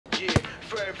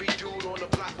You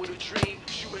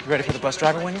ready for the bus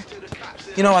driver, Winger?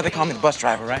 You know why they call me the bus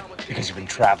driver, right? Because you've been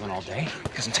traveling all day.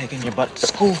 Because I'm taking your butt to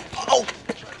school. Oh!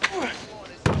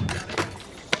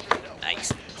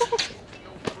 Nice.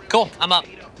 Cool, I'm up.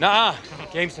 Nuh-uh.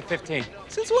 Game's to 15.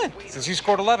 Since when? Since you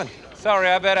scored 11. Sorry,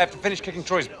 Abed. I have to finish kicking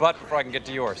Troy's butt before I can get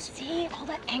to yours. See, all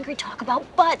that angry talk about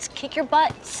butts. Kick your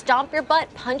butt, stomp your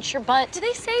butt, punch your butt. Do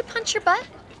they say punch your butt?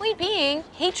 Point being,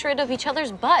 hatred of each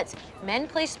other's butts. Men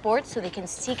play sports so they can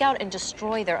seek out and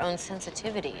destroy their own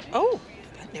sensitivity. Oh,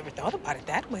 I never thought about it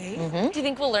that way. Mm-hmm. Do you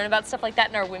think we'll learn about stuff like that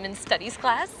in our women's studies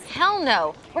class? Hell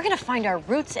no. We're gonna find our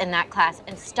roots in that class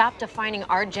and stop defining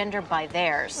our gender by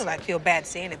theirs. Well, I feel bad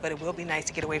saying it, but it will be nice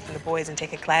to get away from the boys and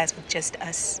take a class with just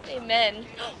us. Amen.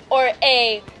 Or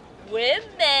a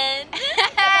women.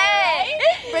 Hey!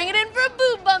 Bring it in for a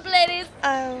boob bump, ladies.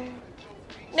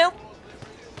 Nope.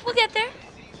 We'll get there.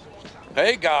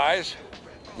 Hey, guys.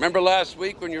 Remember last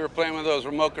week when you were playing with those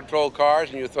remote control cars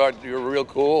and you thought you were real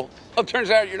cool? Well, it turns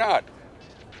out you're not.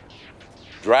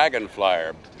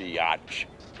 Dragonflyer, biatch.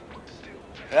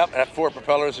 Yep, that 4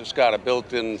 propellers, it's got a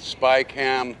built-in spy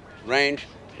cam, range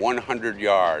 100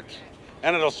 yards.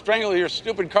 And it'll strangle your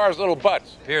stupid car's little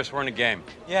butts. Pierce, we're in a game.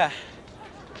 Yeah.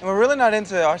 And we're really not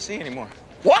into RC anymore.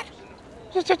 What?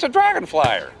 It's a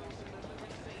Dragonflyer.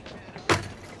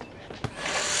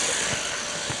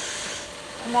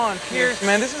 Come on, Pierce,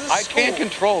 man, this is a I can't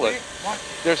control it.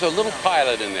 There's a little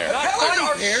pilot in there. Not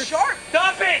funny, Pierce. Sharp.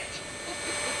 Stop it!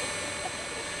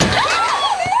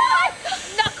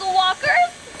 Knuckle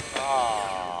walkers.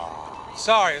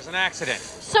 Sorry, it was an accident.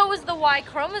 So was the Y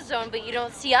chromosome, but you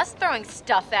don't see us throwing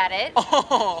stuff at it.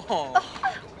 Oh.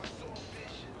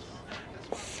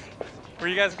 Where are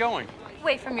you guys going?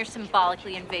 Away from your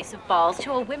symbolically invasive balls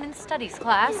to a women's studies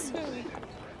class.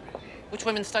 Which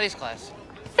women's studies class?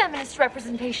 Feminist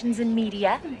representations in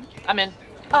media. I'm in.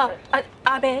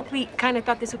 Abed, we kind of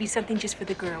thought this would be something just for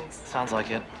the girls. Sounds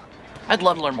like it. I'd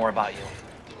love to learn more about you.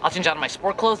 I'll change out of my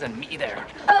sport clothes and meet you there.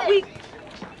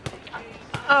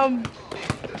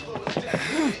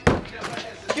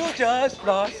 You just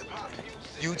lost.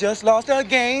 You just lost a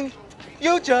game.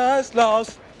 You just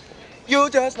lost. You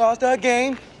just lost a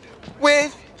game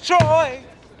with Troy.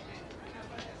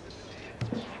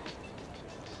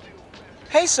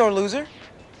 Hey, sore loser.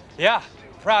 Yeah,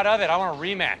 proud of it. I want a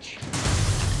rematch.